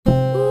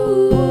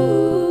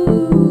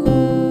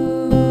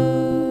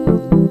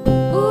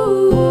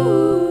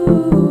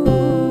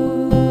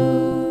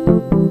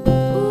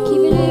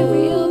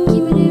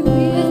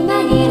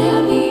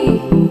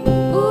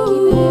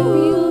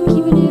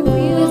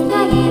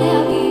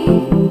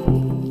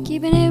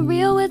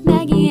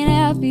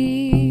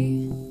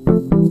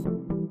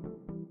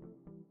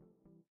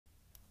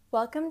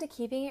welcome to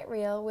Keeping It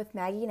Real with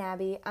Maggie and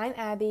Abby. I'm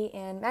Abby,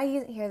 and Maggie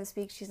isn't here this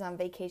week. She's on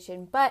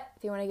vacation, but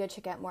if you want to go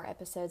check out more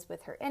episodes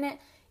with her in it,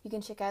 you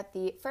can check out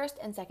the first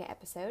and second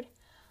episode.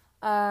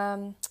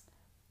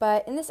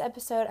 But in this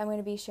episode, I'm going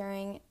to be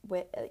sharing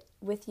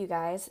with you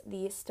guys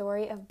the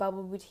story of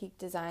Bubble Boutique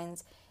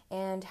Designs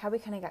and how we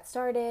kind of got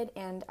started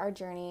and our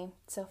journey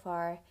so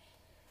far.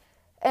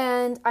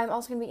 And I'm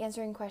also going to be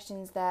answering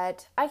questions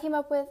that I came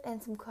up with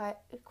and some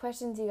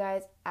questions you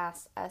guys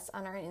asked us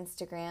on our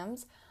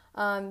Instagrams.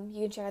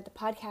 You can check out the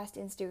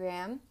podcast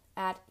Instagram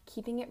at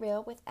Keeping It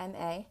Real with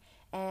MA,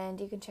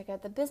 and you can check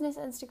out the business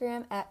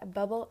Instagram at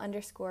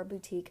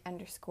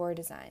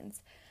bubble_boutique_designs.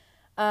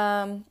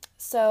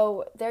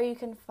 So there you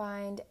can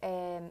find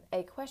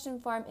a question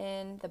form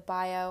in the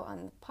bio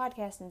on the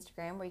podcast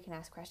Instagram where you can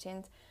ask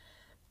questions.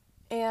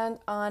 And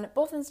on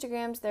both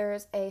Instagrams,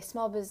 there's a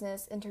small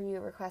business interview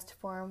request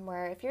form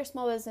where if you're a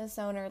small business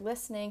owner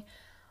listening,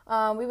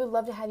 we would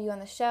love to have you on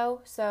the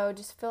show. So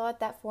just fill out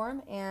that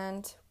form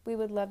and we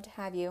would love to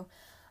have you.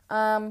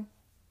 Without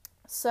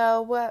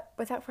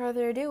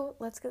further ado,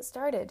 let's get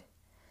started.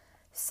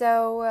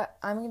 So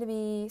I'm going to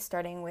be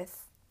starting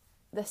with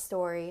the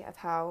story of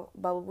how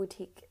Bubble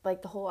Boutique,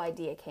 like the whole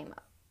idea came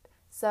up.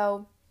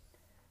 So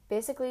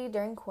basically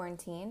during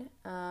quarantine,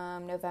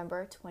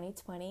 November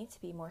 2020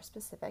 to be more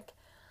specific,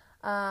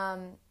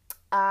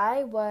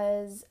 I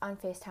was on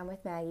FaceTime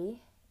with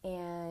Maggie,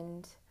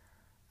 and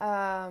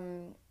I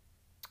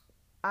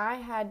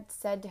had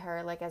said to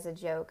her, like as a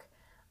joke,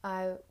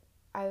 I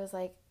was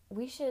like,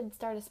 we should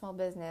start a small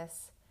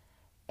business,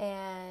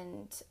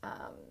 and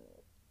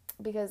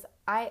because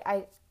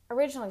I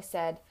originally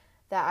said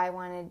that I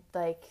wanted,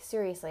 like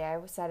seriously, I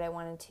said I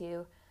wanted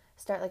to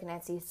start like an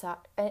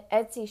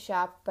Etsy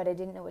shop, but I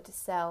didn't know what to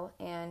sell.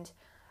 And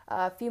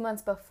a few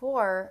months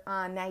before,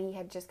 Maggie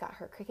had just got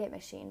her Cricut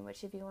machine,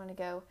 which if you want to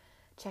go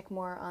check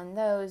more on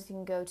those, you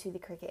can go to the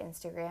Cricut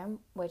Instagram,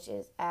 which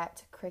is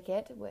at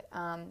Cricut,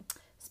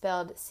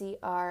 spelled Cricut.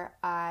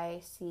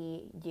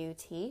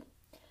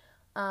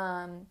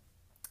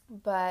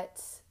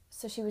 But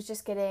so she was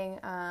just getting,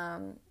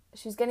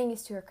 she was getting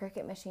used to her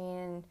Cricut machine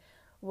and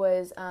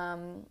was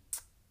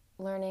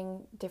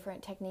learning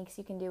different techniques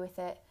you can do with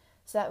it.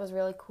 So that was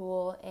really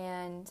cool.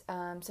 And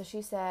so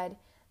she said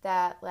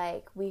that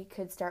like we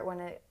could start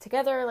one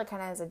together, like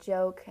kind of as a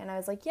joke. And I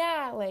was like,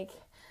 yeah, like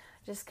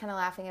just kind of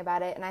laughing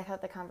about it. And I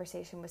thought the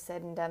conversation was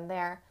said and done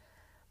there.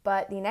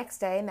 But the next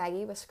day,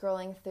 Maggie was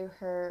scrolling through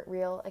her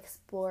Reel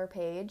Explore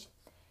page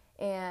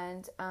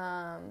and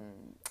on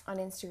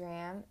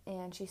Instagram,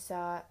 and she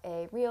saw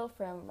a reel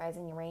from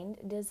Rising Rain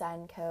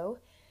Design Co.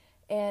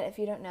 And if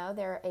you don't know,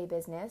 they're a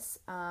business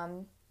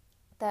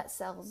that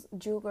sells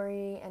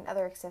jewelry and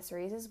other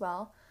accessories as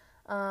well.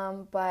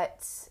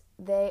 But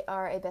they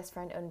are a best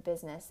friend owned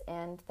business,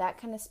 and that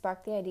kind of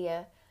sparked the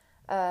idea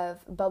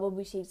of Bubble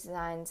Boutique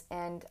Designs.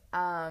 And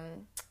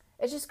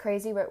it's just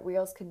crazy what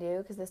reels can do,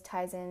 because this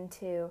ties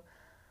into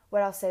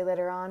what I'll say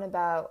later on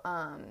about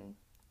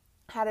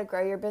how to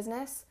grow your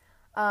business.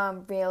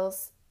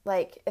 Reels,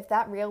 like if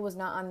that reel was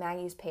not on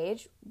Maggie's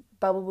page,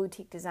 Bubble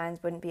Boutique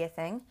Designs wouldn't be a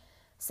thing.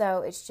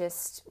 So it's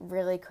just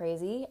really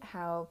crazy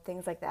how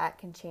things like that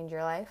can change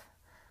your life.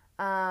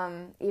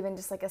 Even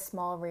just like a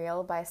small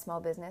reel by a small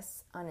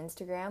business on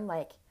Instagram,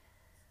 like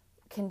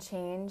can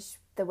change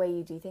the way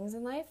you do things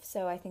in life.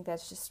 So I think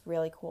that's just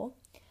really cool.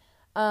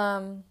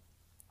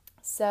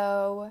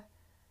 So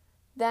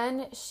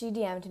then she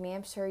DM'd me.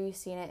 I'm sure you've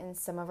seen it in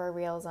some of our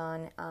reels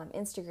on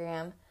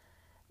Instagram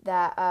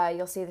that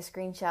you'll see the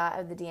screenshot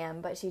of the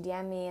DM. But she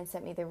DM'd me and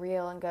sent me the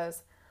reel and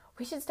goes,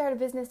 we should start a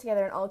business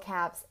together, in all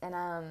caps. And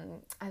I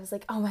was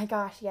like, oh my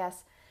gosh,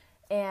 yes.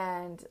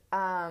 And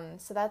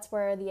so that's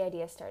where the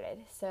idea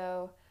started.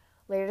 So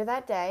later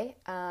that day,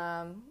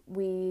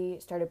 we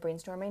started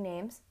brainstorming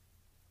names.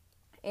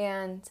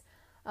 And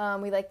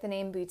we liked the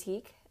name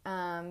Boutique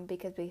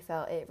because we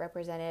felt it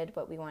represented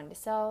what we wanted to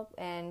sell.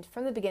 And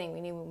from the beginning,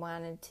 we knew we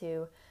wanted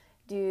to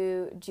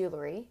do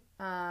jewelry.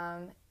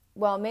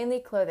 Well, mainly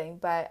clothing,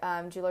 but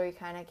jewelry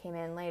kind of came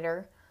in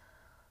later.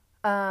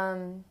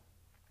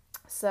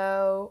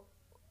 So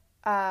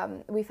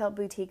we felt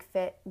boutique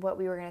fit what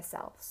we were going to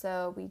sell.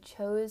 So we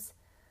chose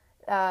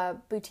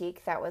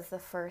boutique. That was the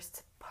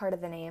first part of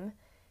the name.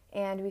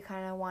 And we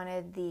kind of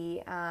wanted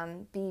the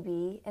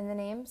BB in the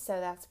name. So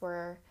that's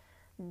where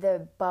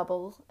the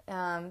bubble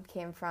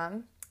came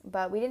from.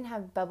 But we didn't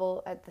have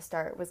bubble at the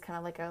start. It was kind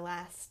of like our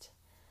last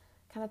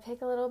kind of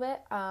pick a little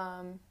bit.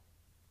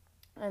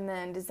 And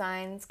then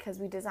designs, because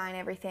we design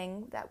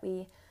everything that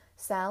we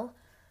sell.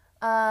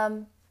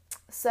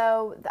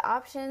 So the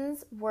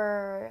options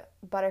were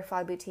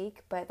Butterfly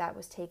Boutique, but that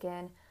was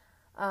taken.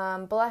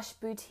 Blush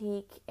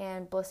Boutique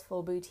and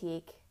Blissful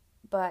Boutique,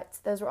 but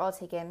those were all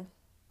taken.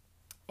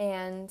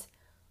 And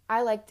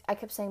I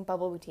kept saying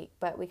Bubble Boutique,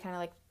 but we kind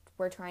of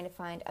were trying to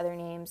find other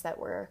names that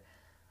were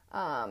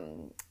not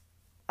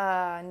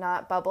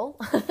Bubble.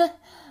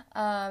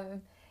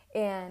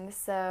 And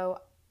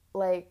so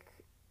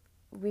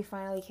we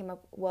finally came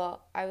up,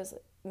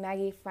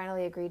 Maggie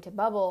finally agreed to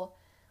Bubble.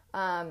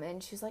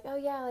 And she was like, oh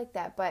yeah, I like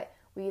that. But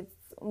we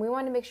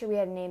wanted to make sure we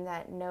had a name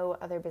that no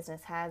other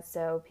business had,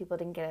 so people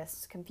didn't get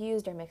us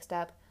confused or mixed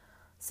up.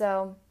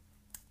 So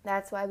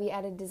that's why we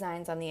added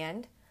designs on the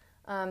end,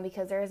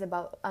 because there is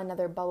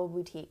another Bubble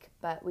Boutique,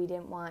 but we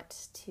didn't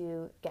want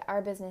to get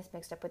our business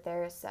mixed up with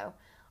theirs, so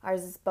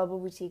ours is Bubble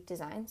Boutique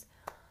Designs,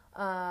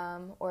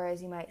 or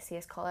as you might see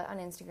us call it on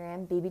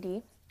Instagram,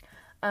 BBD.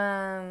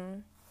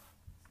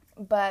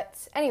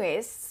 But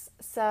anyways,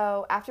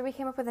 so after we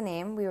came up with a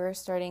name, we were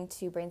starting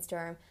to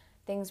brainstorm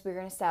things we were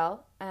going to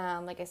sell.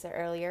 Like I said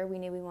earlier, we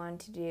knew we wanted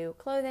to do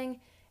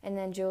clothing, and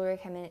then jewelry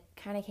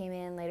kind of came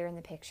in later in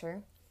the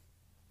picture.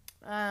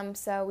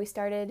 So we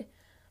started,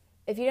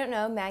 if you don't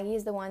know, Maggie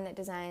is the one that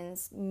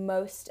designs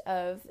most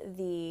of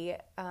the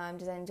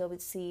designs you'll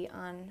see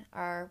on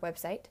our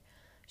website.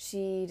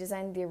 She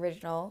designed the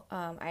original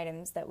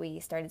items that we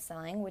started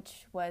selling,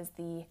 which was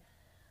the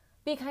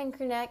Be Kind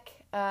crew neck,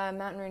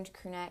 Mountain Range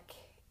crew neck,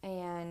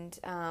 and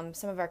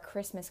some of our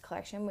Christmas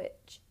collection,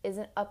 which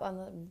isn't up on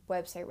the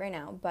website right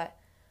now, but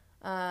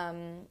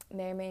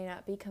may or may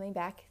not be coming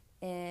back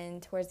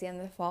towards the end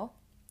of the fall.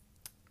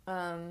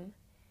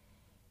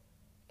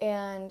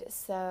 And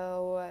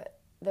so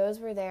those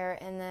were there,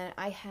 and then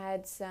I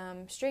had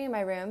some string in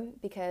my room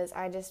because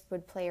I just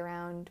would play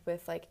around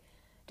with like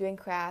doing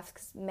crafts,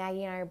 'cause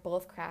Maggie and I are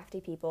both crafty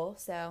people,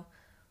 so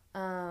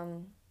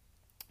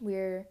we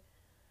were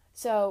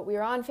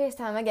on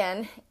FaceTime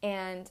again,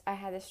 and I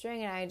had the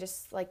string, and I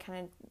just like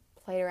kind of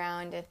played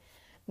around and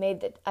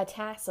made a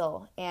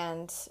tassel,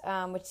 and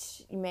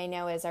which you may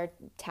know as our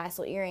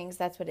tassel earrings.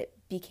 That's what it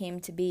became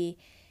to be,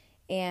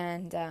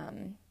 and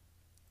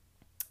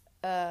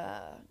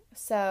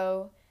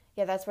so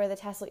yeah, that's where the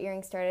tassel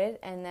earring started,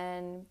 and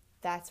then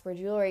that's where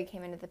jewelry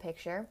came into the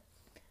picture.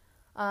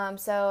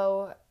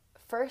 So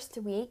first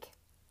week,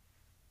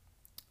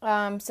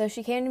 so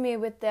she came to me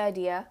with the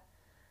idea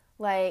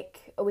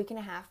like a week and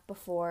a half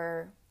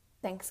before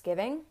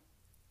Thanksgiving,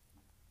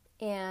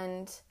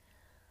 and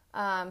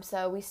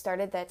so we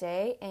started that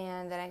day,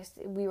 and then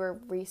we were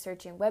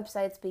researching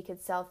websites we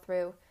could sell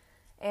through.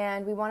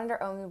 And we wanted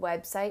our own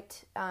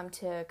website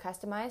to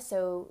customize,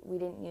 so we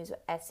didn't use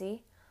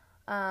Etsy.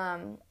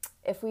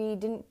 If we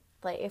didn't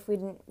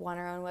want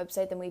our own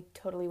website, then we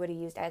totally would have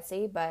used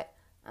Etsy, but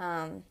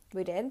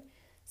we did.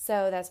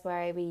 So that's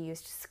why we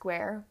used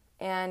Square.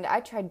 And I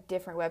tried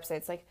different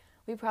websites. Like,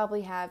 we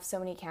probably have so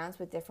many accounts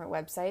with different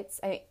websites.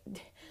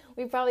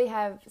 We probably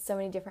have so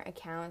many different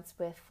accounts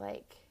with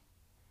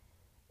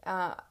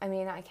not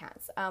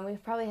accounts. We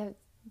probably have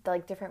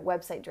like different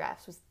website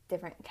drafts with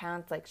different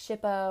accounts like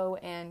Shippo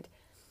and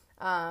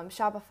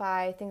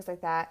Shopify, things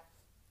like that.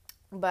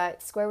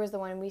 But Square was the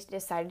one we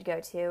decided to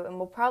go to, and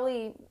we'll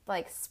probably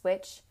like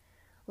switch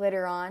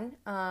later on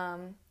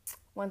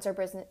once our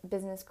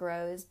business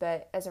grows.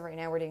 But as of right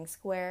now, we're doing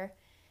Square,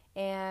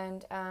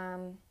 and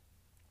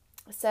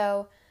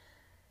so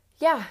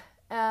yeah.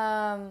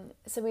 I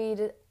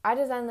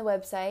designed the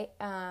website,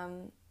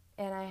 and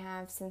I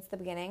have since the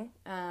beginning.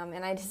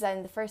 And I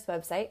designed the first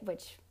website,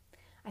 which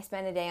I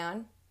spent a day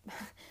on.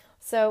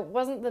 So it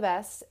wasn't the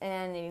best,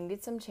 and it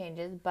needed some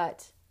changes,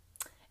 but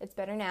it's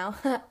better now.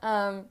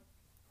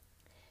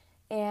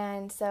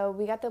 And so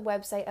we got the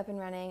website up and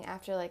running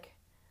after like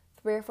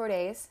 3 or 4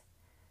 days,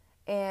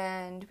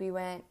 and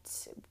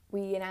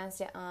we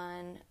announced it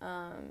on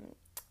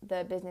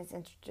the business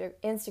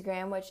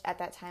Instagram, which at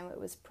that time it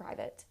was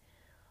private.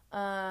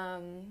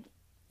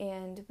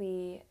 And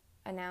we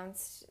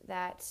announced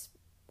that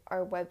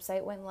our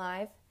website went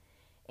live,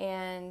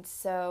 and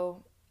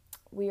so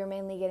we were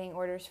mainly getting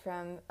orders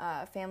from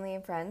family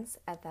and friends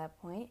at that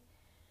point.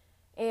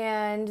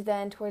 And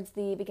then towards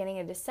the beginning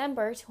of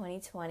December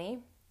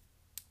 2020,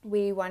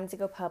 we wanted to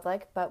go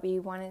public, but we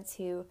wanted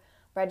to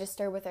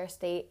register with our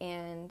state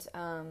and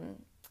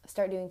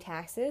start doing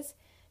taxes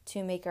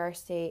to make our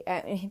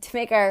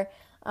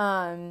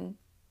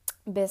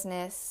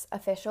business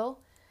official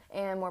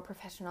and more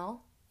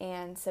professional.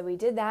 And so we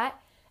did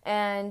that.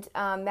 And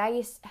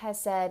Maggie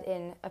has said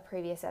in a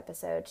previous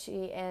episode,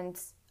 she and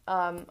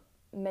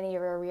many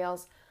of her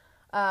reels,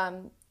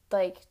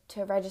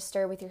 to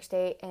register with your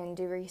state and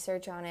do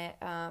research on it.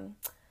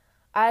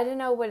 I don't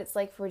know what it's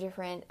like for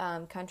different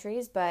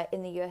countries, but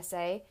in the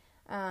USA,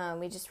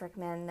 we just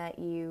recommend that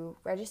you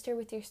register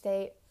with your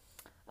state.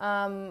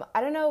 I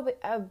don't know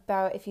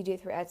about if you do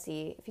it through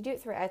Etsy. If you do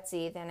it through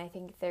Etsy, then I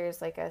think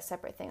there's like a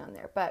separate thing on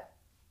there. But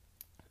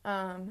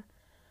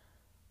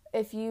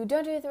if you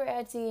don't do it through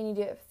Etsy and you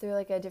do it through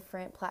like a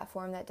different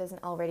platform that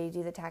doesn't already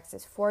do the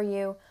taxes for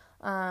you,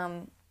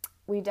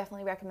 we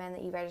definitely recommend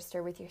that you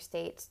register with your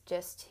state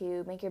just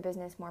to make your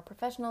business more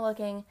professional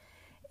looking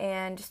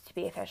and just to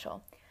be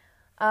official.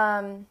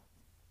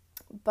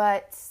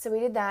 But so we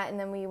did that, and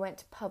then we went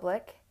to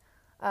public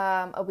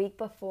a week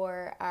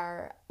before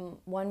our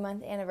 1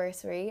 month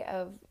anniversary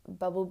of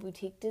Bubble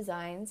Boutique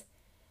Designs.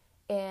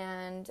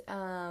 And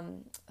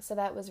so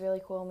that was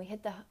really cool. And we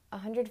hit the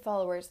 100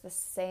 followers the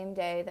same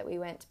day that we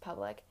went to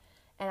public.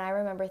 And I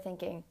remember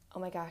thinking, oh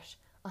my gosh,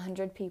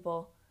 100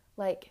 people.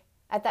 Like,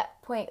 at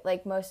that point,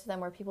 like, most of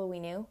them were people we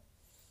knew.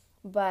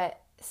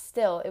 But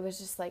still, it was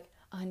just like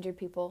 100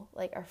 people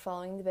like are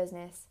following the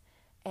business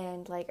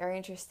and like are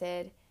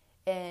interested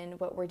in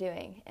what we're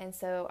doing. And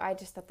so I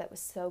just thought that was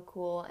so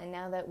cool. And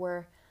now that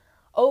we're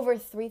over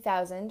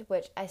 3,000,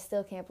 which I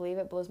still can't believe,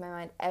 it blows my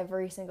mind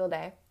every single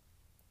day.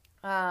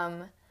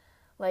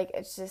 Like,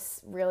 it's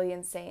just really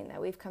insane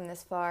that we've come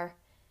this far.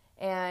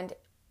 And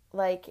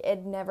like,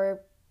 it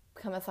never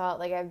come a thought.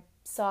 Like, I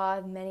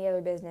saw many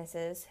other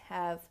businesses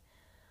have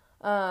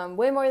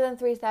way more than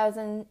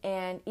 3,000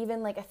 and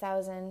even like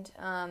 1,000.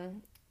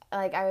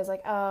 Like, I was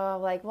like, oh,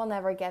 like, we'll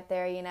never get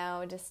there,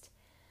 just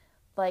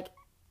like,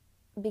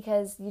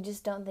 because you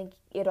just don't think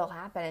it'll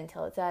happen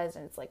until it does.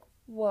 And it's like,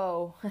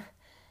 whoa,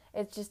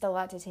 it's just a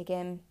lot to take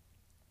in.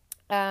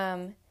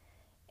 And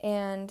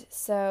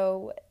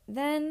so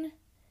then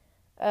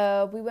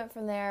we went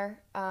from there,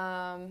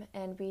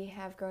 and we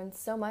have grown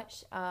so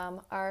much.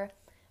 Our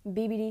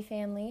BBD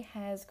family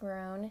has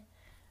grown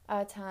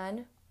a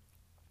ton.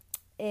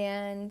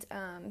 And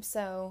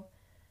so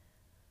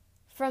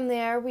from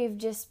there, we've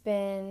just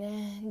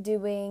been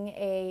doing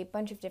a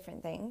bunch of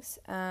different things,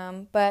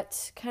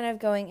 but kind of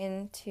going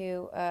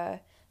into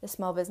the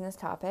small business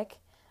topic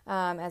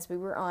as we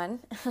were on.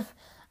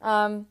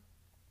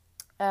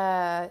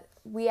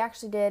 We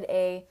actually did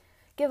a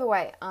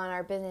giveaway on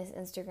our business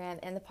Instagram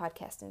and the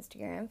podcast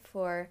Instagram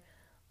for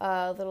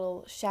a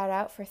little shout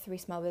out for 3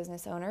 small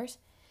business owners.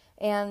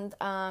 And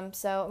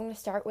so I'm going to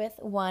start with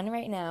one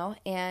right now.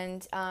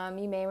 And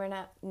you may or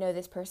not know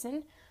this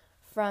person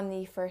from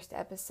the first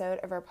episode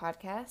of our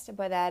podcast,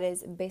 but that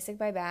is Basic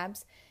by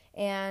Babs.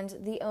 And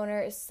the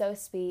owner is so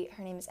sweet.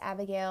 Her name is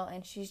Abigail,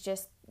 and she's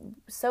just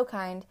so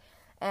kind.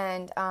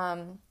 And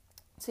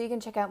so you can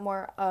check out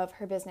more of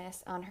her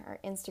business on her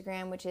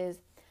Instagram, which is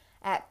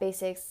at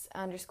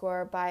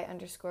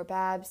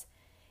basics_by_babs.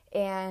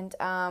 And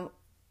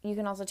you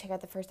can also check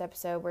out the first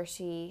episode where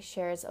she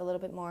shares a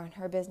little bit more on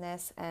her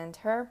business and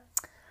her.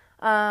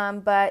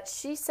 But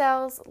she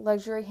sells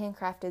luxury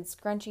handcrafted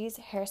scrunchies,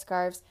 hair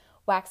scarves,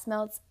 wax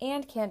melts,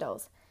 and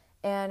candles.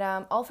 And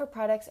all of her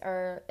products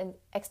are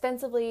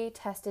extensively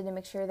tested to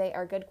make sure they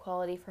are good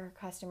quality for her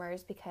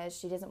customers, because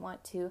she doesn't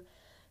want to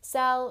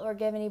sell or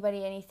give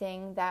anybody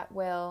anything that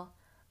will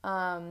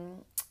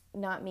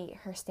not meet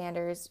her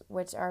standards,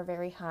 which are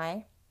very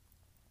high.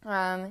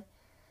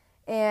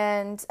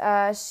 And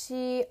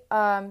she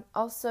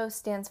also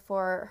stands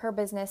for, her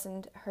business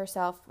and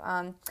herself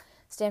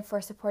stand for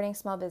supporting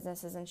small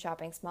businesses and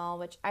shopping small,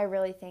 which I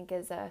really think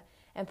is a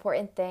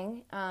important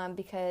thing,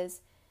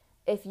 because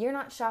if you're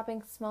not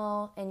shopping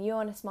small and you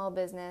own a small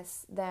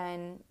business,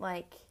 then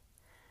like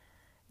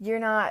you're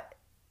not,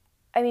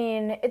 I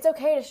mean, it's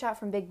okay to shop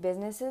from big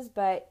businesses,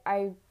 but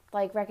I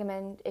like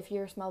recommend, if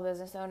you're a small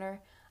business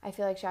owner, I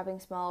feel like shopping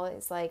small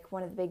is like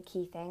one of the big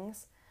key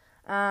things.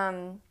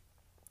 And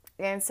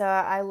so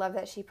I love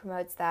that she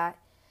promotes that.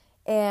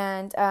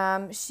 And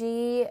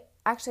she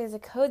actually has a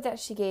code that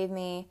she gave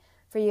me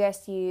for you guys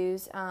to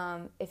use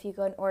if you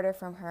go and order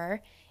from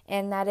her.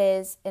 And that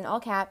is, in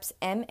all caps,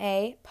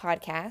 MA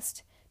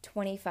Podcast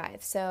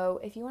 25. So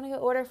if you want to go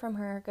order from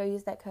her, go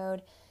use that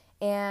code.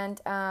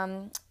 And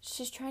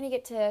she's trying to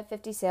get to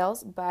 50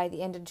 sales by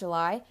the end of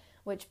July,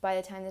 which by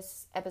the time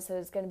this episode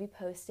is going to be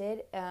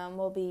posted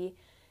will be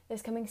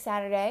this coming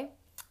Saturday.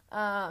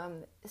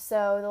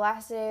 So the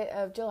last day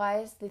of July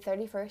is the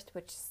 31st,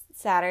 which is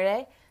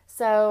Saturday.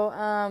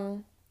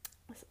 So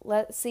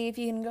let's see if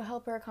you can go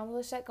help her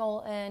accomplish that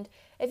goal. And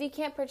if you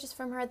can't purchase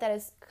from her, that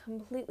is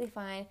completely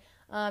fine.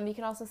 You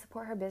can also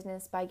support her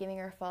business by giving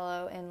her a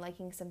follow and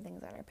liking some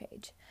things on her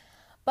page.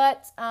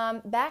 But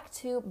back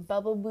to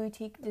Bubble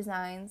Boutique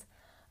Designs.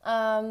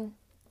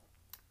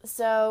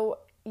 So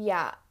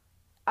yeah,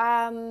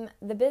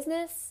 the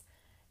business,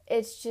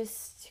 it's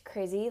just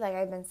crazy. Like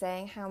I've been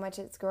saying, how much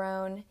it's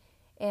grown,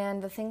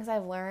 and the things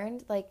I've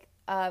learned. Like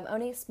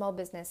owning a small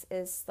business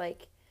is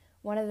like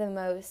one of the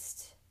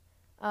most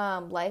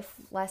life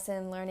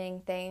lesson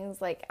learning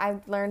things. Like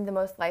I've learned the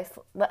most life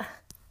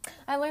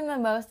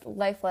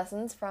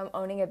lessons from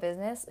owning a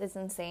business. It's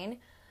insane.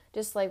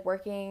 Just like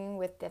working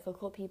with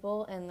difficult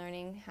people and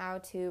learning how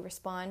to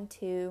respond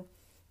to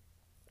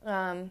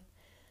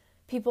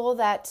people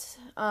that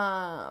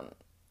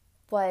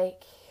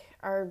like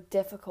are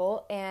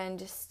difficult, and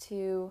just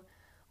to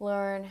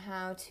learn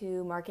how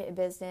to market a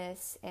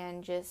business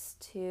and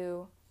just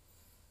to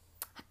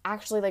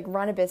actually like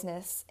run a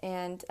business.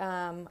 And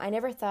I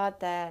never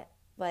thought that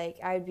like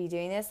I would be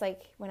doing this.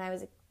 Like when I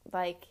was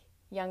like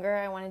younger,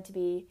 I wanted to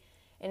be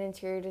an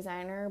interior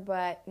designer,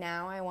 but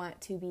now I want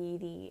to be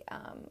the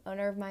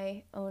owner of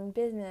my own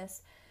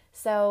business.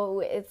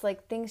 So it's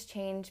like things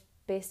change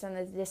based on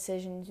the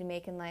decisions you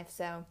make in life.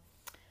 So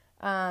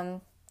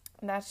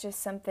that's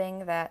just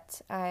something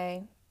that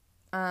I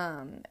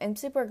am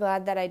super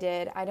glad that I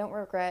did. I don't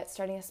regret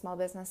starting a small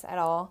business at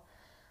all.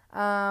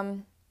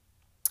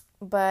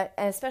 But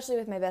especially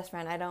with my best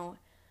friend, I don't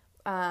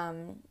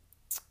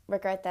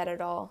regret that at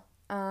all.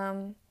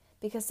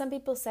 Because some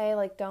people say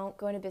like don't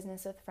go into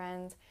business with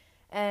friends.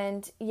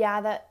 And yeah,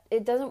 that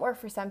it doesn't work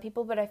for some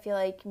people, but I feel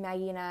like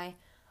Maggie and I,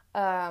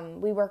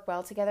 we work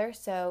well together.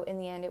 So in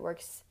the end, it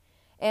works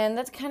And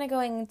that's kind of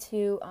going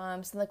into some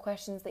of the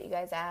questions that you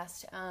guys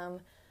asked.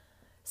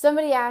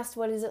 Somebody asked,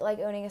 what is it like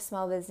owning a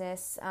small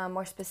business,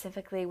 more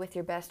specifically with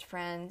your best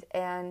friend?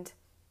 And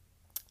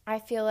I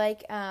feel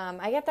like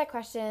I get that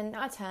question,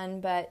 not a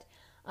ton, but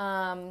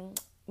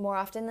more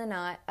often than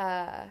not.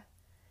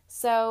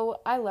 So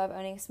I love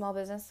owning a small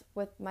business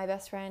with my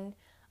best friend.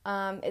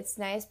 It's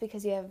nice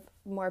because you have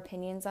more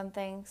opinions on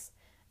things,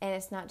 and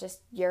it's not just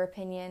your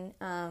opinion,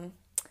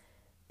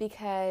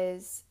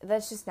 because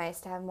that's just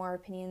nice to have more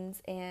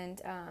opinions.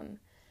 And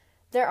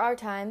there are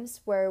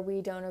times where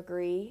we don't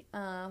agree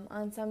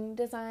on some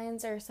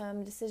designs or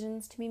some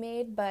decisions to be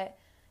made, but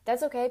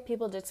that's okay.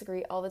 People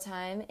disagree all the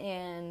time,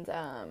 and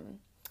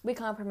we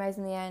compromise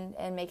in the end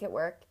and make it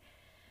work.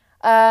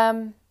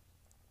 And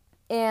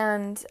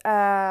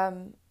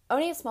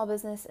owning a small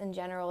business in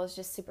general is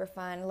just super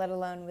fun, let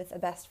alone with a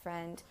best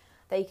friend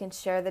that you can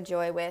share the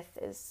joy with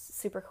is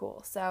super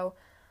cool. So,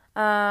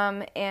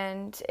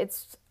 and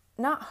it's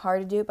not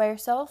hard to do it by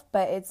yourself,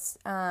 but it's,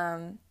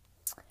 I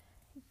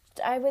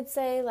would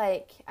say,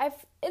 like,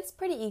 it's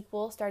pretty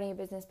equal starting a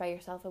business by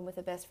yourself and with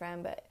a best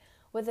friend, but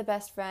with a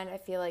best friend, I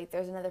feel like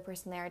there's another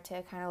person there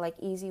to kind of, like,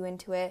 ease you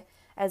into it,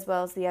 as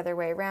well as the other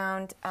way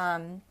around,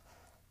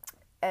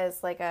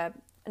 as, like,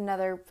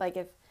 another, like,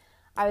 if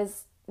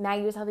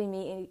Maggie was helping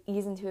me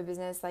ease into a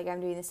business, like,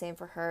 I'm doing the same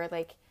for her,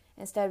 like,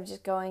 instead of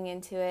just going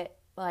into it,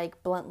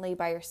 like, bluntly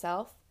by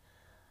yourself.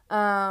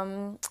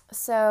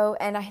 So,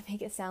 and I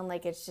make it sound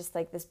like it's just,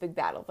 like, this big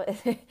battle, but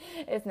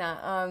it's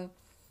not,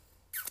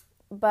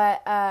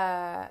 but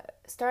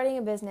starting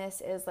a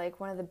business is, like,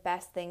 one of the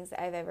best things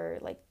that I've ever,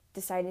 like,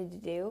 decided to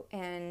do.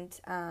 And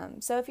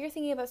so if you're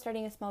thinking about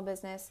starting a small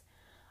business,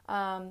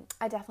 I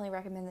definitely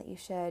recommend that you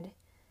should.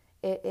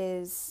 It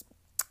is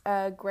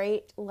a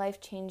great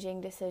life-changing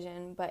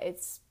decision, but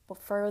it's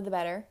for the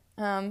better.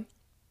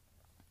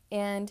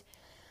 And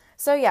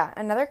so yeah,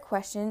 another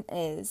question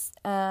is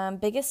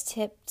biggest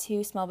tip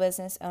to small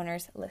business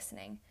owners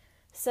listening.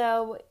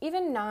 So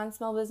even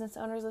non-small business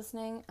owners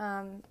listening,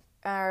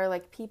 are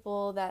like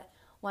people that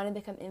want to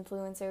become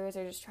influencers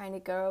or just trying to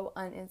grow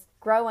on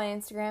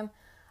Instagram,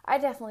 I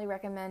definitely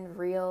recommend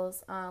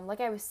Reels. Like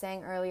I was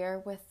saying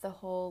earlier with the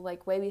whole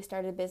like way we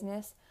started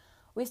business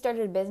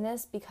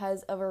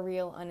because of a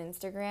reel on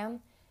Instagram,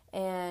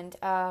 and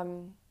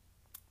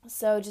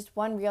so just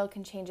one reel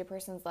can change a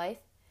person's life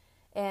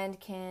and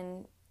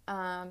can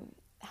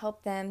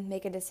help them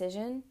make a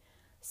decision.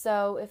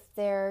 So if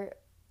they're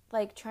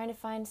like trying to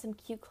find some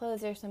cute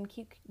clothes or some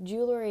cute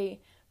jewelry,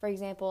 for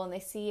example, and they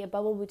see a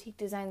Bubble Boutique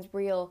Designs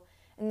reel,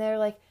 and they're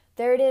like,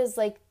 there it is,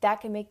 like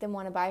that can make them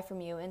want to buy from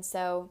you. And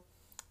so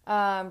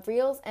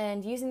reels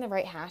and using the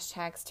right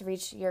hashtags to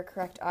reach your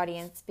correct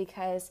audience,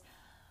 because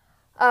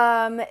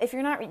if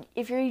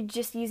you're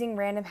just using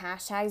random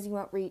hashtags,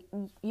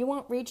 you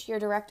won't reach your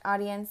direct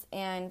audience,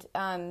 and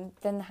then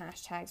the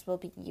hashtags will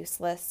be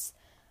useless,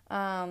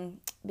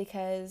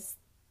 because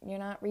you're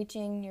not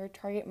reaching your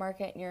target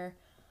market and your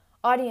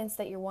audience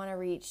that you want to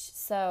reach.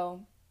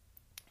 So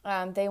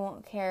they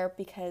won't care,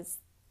 because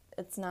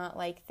it's not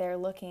like they're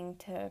it's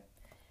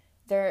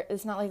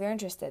not like they're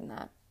interested in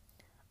that.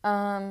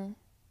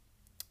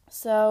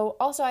 So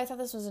also I thought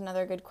this was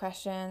another good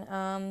question.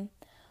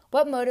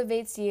 What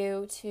motivates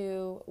you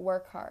to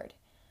work hard?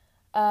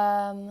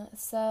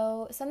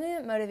 So something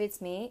that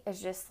motivates me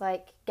is just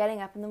like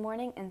getting up in the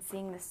morning and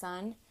seeing the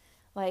sun,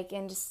 like,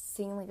 and just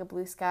seeing like a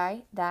blue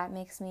sky. That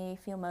makes me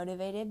feel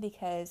motivated,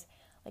 because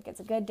like it's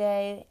a good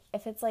day.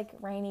 If it's like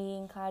rainy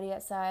and cloudy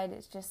outside,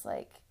 it's just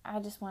like I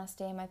just want to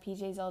stay in my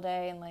PJs all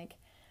day and like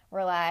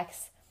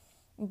relax.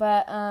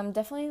 But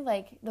definitely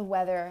like the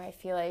weather, I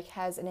feel like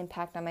has an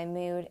impact on my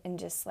mood and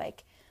just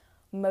like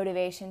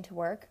motivation to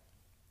work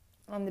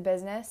on the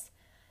business.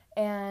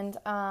 And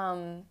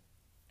some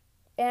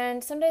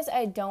days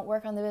I don't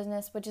work on the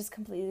business, which is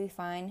completely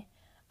fine,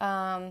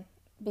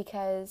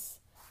 because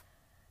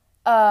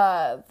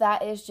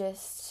that is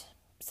just,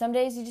 some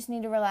days you just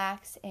need to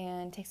relax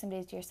and take some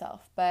days to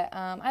yourself. But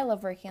I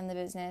love working on the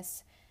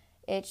business.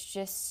 It's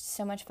just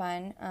so much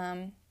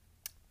fun.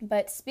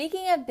 But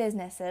speaking of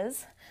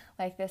businesses,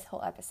 like this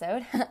whole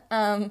episode,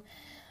 I'm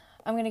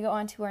going to go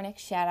on to our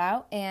next shout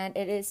out, and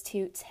it is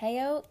to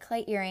Teo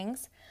Clay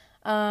Earrings.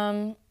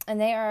 And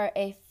they are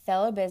a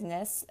fellow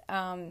business.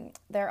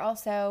 They're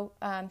also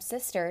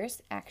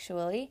sisters,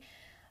 actually.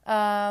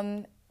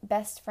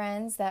 Best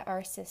friends that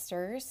are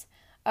sisters.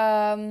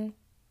 And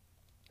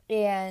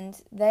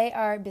they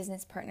are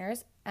business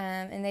partners.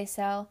 And they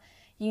sell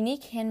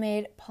unique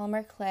handmade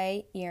polymer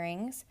clay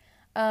earrings.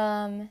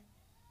 So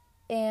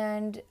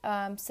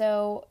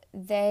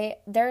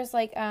there's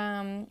like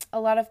a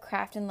lot of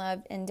craft and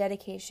love and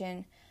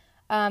dedication,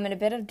 and a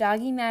bit of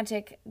doggy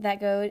magic that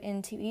go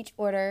into each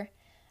order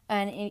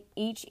and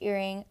each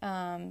earring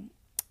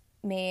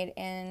made.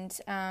 And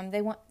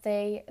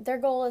their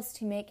goal is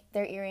to make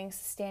their earrings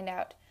stand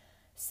out.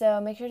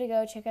 So make sure to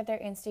go check out their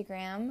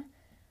Instagram.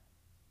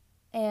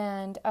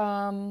 And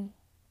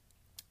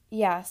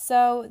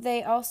so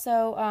they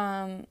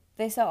also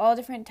they sell all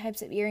different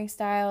types of earring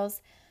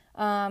styles.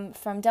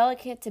 From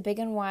delicate to big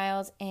and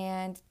wild,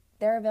 and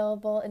they're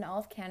available in all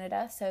of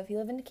Canada. So if you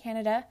live in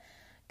Canada,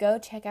 go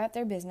check out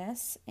their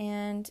business.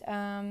 And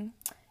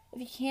if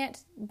you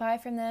can't buy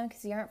from them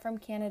because you aren't from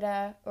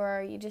Canada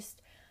or you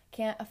just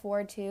can't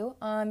afford to,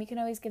 you can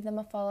always give them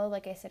a follow,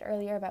 like I said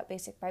earlier about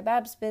Basic by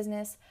Babs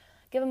business.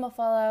 Give them a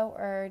follow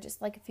or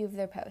just like a few of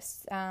their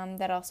posts.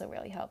 That also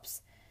really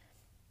helps.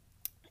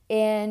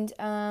 And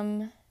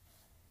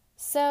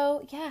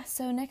so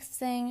next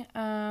thing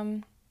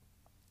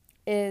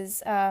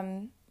is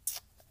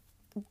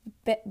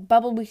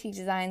Bubble Boutique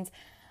Designs,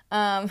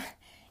 and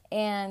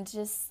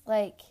just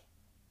like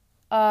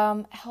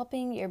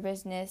helping your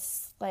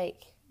business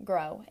like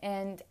grow.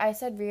 And I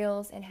said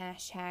reels and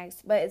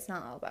hashtags, but it's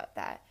not all about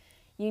that.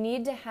 You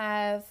need to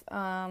have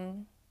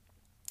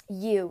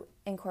you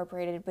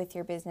incorporated with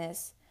your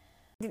business.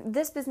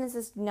 This business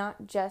is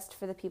not just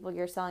for the people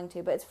you're selling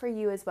to, but it's for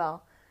you as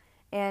well.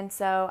 And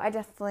so I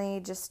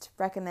definitely just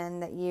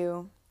recommend that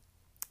you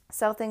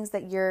sell things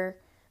that you're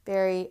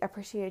very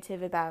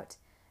appreciative about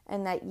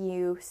and that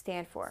you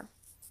stand for.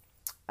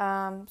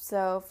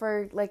 So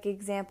for like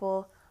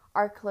example,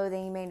 our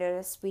clothing, you may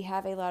notice we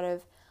have a lot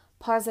of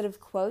positive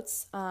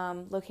quotes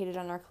located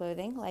on our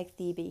clothing, like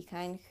the Be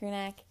Kind crew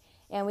neck.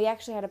 And we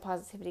actually had a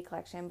positivity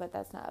collection, but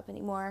that's not up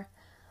anymore.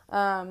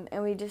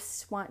 And we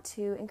just want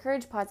to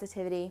encourage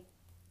positivity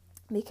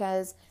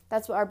because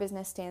that's what our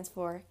business stands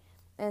for.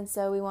 And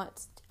so we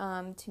want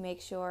to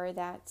make sure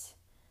that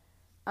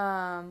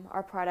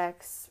our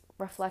products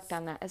reflect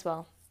on that as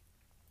well.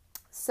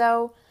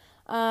 So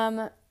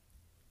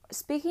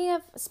speaking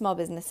of small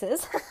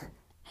businesses,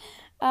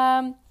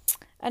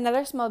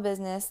 another small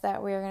business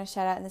that we're going to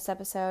shout out in this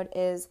episode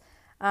is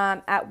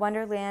at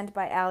Wonderland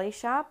by Ally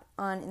Shop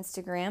on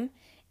Instagram.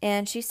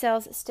 And she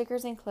sells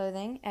stickers and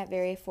clothing at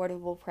very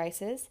affordable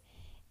prices.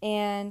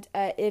 And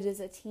it is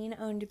a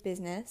teen-owned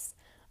business.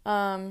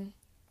 And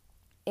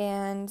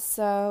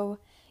so,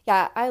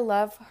 yeah, I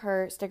love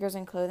her stickers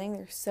and clothing.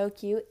 They're so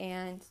cute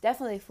and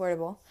definitely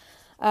affordable.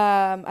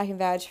 I can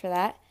vouch for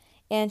that.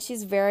 And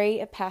she's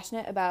very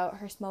passionate about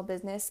her small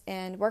business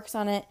and works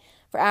on it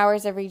for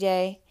hours every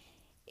day.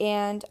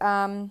 And,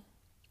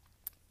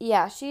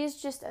 yeah, she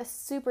is just a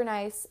super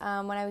nice.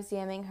 When I was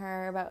DMing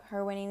her about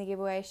her winning the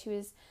giveaway, she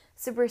was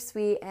super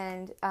sweet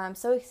and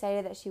so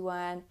excited that she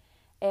won.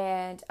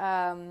 And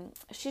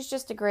she's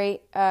just a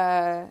great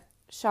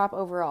shop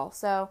overall.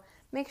 So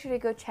make sure to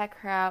go check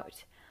her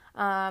out.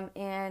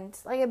 And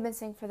like I've been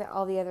saying for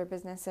all the other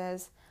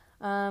businesses,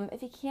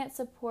 if you can't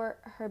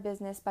support her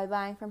business by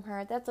buying from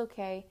her, that's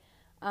okay.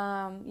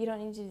 You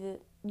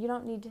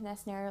don't need to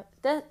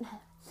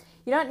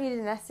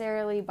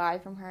necessarily buy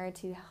from her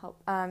to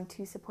help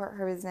to support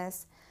her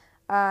business.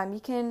 You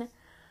can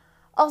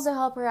also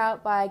help her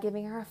out by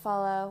giving her a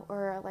follow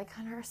or like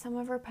on some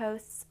of her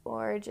posts,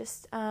 or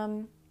just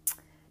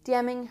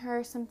DMing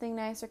her something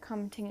nice or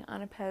commenting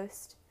on a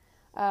post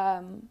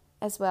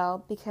as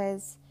well,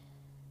 because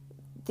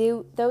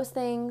those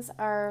things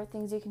are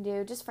things you can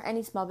do just for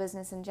any small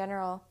business in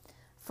general.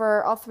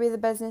 For all three of the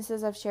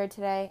businesses I've shared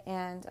today,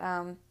 and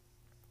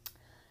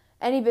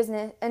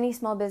any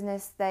small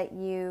business that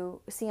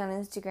you see on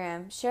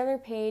Instagram, share their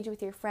page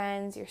with your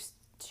friends,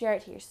 share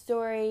it to your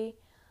story,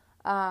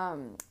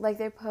 like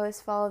their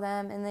posts, follow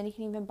them, and then you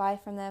can even buy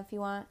from them if you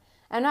want.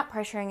 I'm not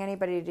pressuring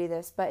anybody to do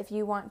this, but if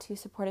you want to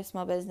support a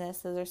small business,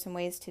 those are some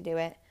ways to do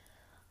it.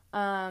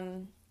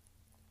 And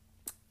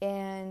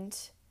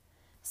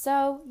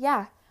so,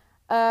 yeah.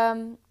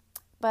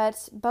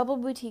 But Bubble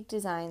Boutique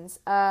Designs,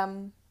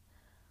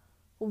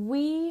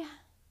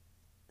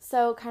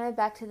 so kind of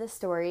back to the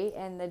story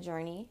and the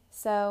journey.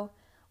 So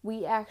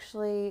we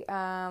actually,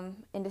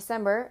 in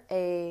December,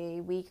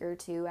 a week or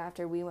two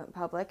after we went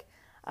public,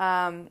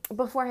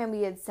 beforehand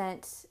we had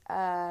sent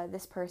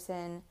this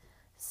person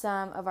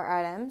some of our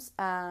items.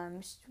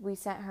 We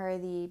sent her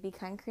the Be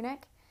Kind crew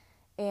neck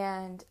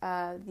and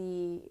a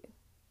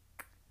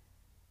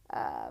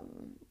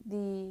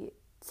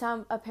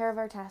pair of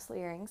our tassel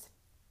earrings.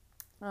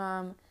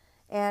 And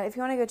if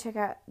you want to go check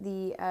out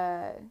the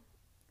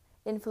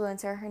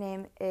influencer, her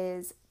name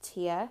is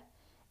Tia,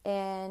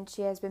 and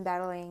she has been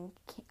battling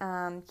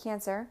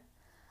cancer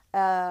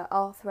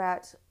all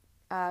throughout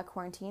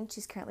quarantine.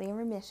 She's currently in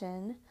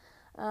remission.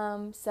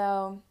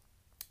 So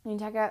you can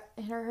check out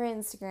her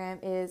Instagram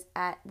is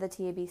at the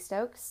Tia B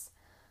Stokes,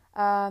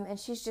 and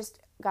she's just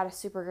got a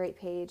super great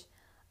page.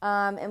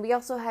 And we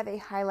also have a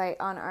highlight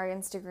on our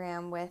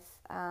Instagram with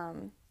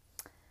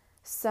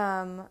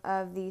some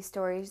of the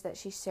stories that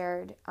she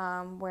shared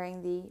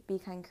wearing the Be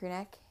Kind crew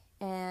neck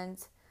and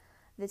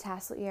the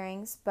tassel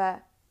earrings.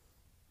 But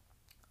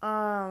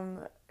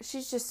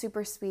she's just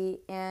super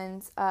sweet,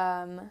 and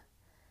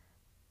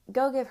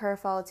go give her a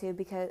follow too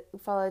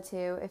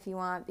if you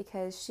want,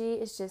 because she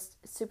is just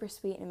super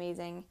sweet and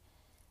amazing,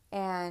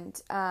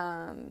 and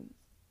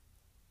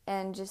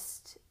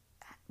just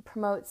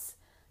promotes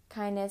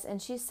kindness,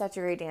 and she's such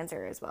a great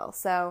dancer as well.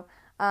 So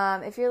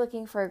if you're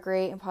looking for a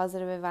great and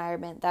positive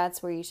environment,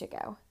 that's where you should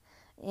go.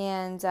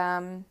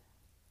 And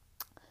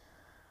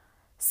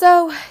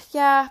So,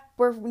 yeah,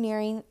 we're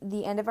nearing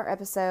the end of our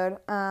episode,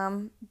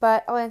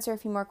 but I'll answer a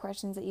few more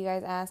questions that you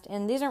guys asked.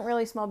 And these aren't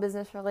really small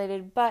business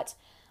related, but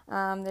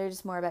they're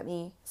just more about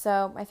me.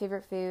 So, my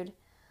favorite food.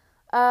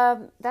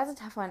 That's a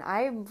tough one.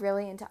 I'm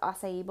really into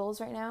acai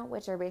bowls right now,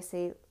 which are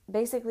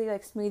basically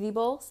like smoothie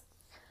bowls.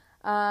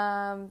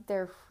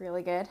 They're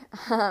really good.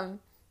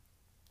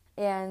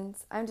 And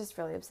I'm just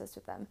really obsessed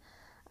with them.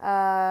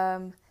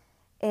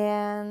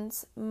 And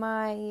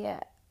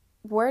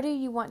where do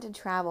you want to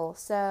travel?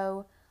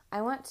 So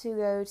I want to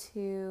go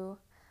to,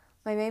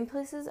 my main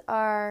places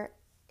are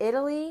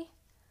Italy,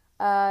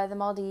 the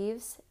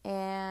Maldives,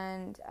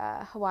 and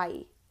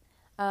Hawaii.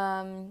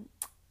 Um,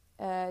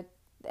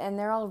 and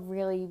they're all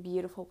really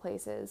beautiful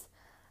places.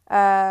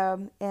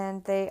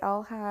 And they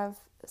all have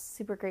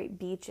super great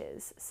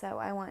beaches. So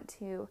I want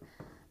to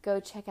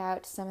go check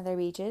out some of their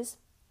beaches.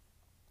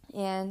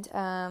 And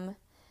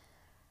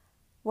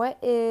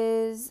what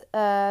is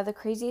the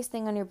craziest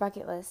thing on your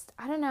bucket list?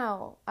 I don't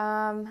know.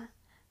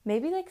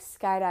 Maybe like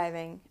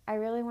skydiving. I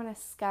really want to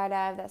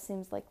skydive. That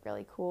seems like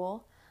really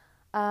cool.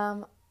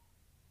 I'm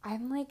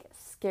like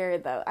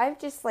scared though. I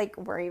just like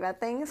worry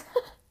about things.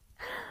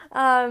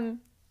 But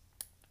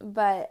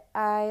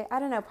I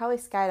don't know, probably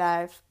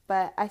skydive.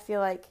 But I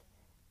feel like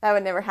that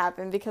would never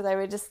happen because I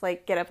would just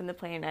like get up in the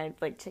plane and I'd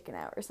like chicken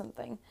out or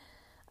something.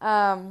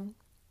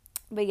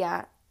 But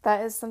yeah,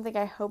 that is something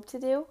I hope to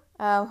do.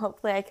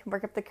 Hopefully I can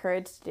work up the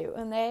courage to do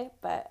one day.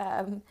 But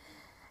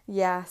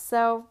yeah,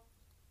 so,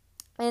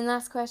 and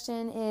last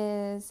question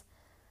is,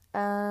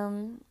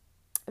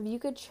 if you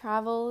could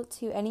travel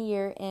to any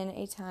year in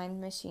a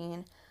time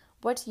machine,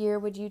 what year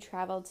would you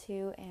travel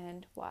to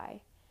and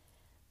why?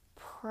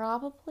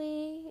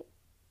 Probably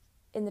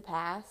in the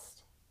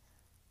past,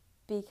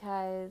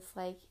 because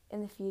like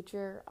in the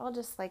future, I'll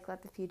just like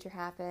let the future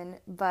happen.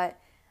 But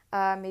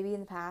maybe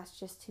in the past,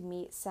 just to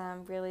meet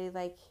some really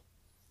like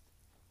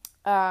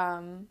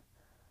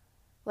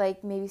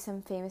maybe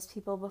some famous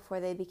people before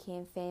they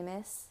became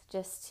famous,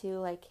 just to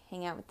like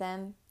hang out with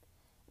them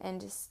and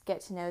just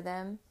get to know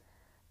them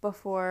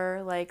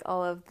before like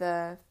all of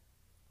the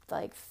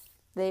like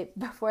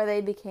before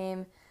they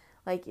became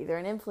like either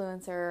an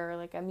influencer or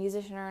like a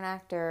musician or an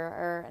actor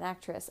or an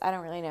actress. I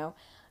don't really know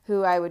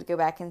who I would go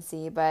back and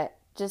see, but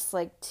just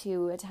like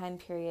to a time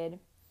period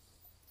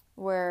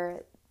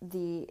where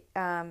the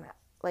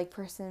like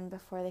person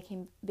before they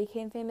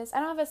became famous. I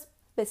don't have a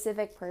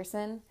specific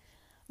person,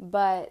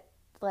 but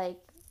like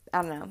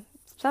I don't know,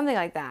 something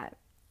like that.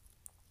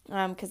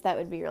 Because that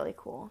would be really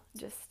cool,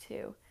 just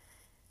to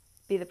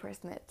be the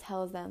person that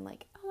tells them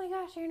like, oh my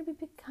gosh, you're gonna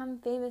become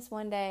famous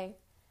one day,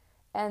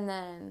 and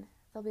then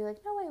they'll be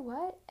like, no wait,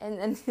 what? And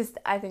then just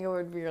I think it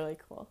would be really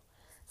cool.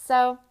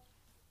 So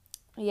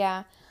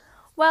yeah.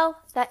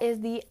 Well, that is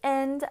the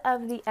end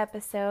of the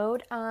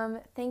episode.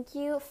 Thank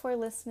you for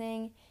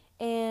listening,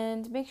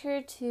 and make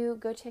sure to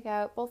go check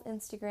out both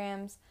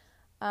Instagrams,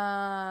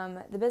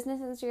 the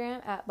business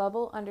Instagram at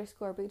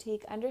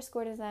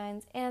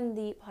bubble_boutique_designs, and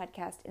the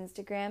podcast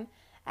Instagram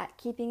at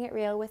Keeping It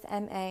Real with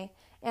MA.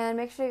 And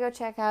make sure to go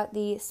check out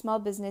the small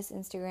business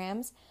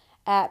Instagrams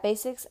at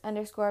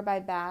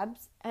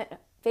basics_by_babs, at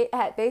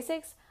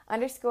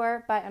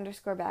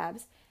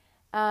basics_by_babs,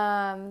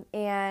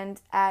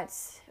 and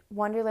at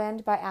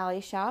Wonderland by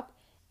Alley Shop,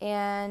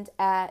 and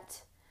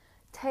at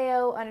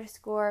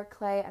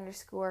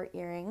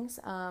Teo_Clay_earrings,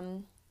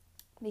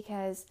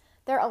 because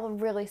they're all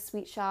really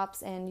sweet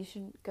shops and you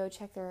should go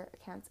check their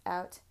accounts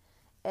out.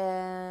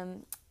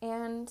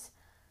 And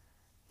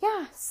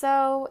yeah,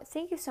 so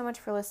thank you so much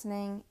for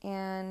listening,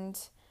 and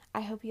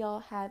I hope you all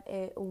have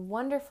a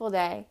wonderful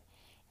day.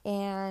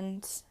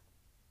 And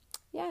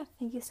yeah,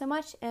 thank you so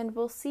much, and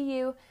we'll see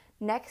you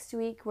next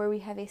week where we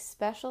have a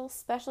special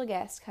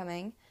guest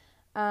coming.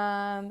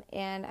 And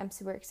I'm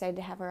super excited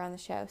to have her on the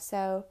show.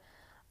 So,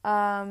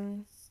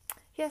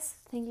 yes,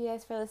 thank you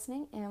guys for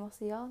listening, and we'll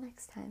see you all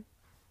next time.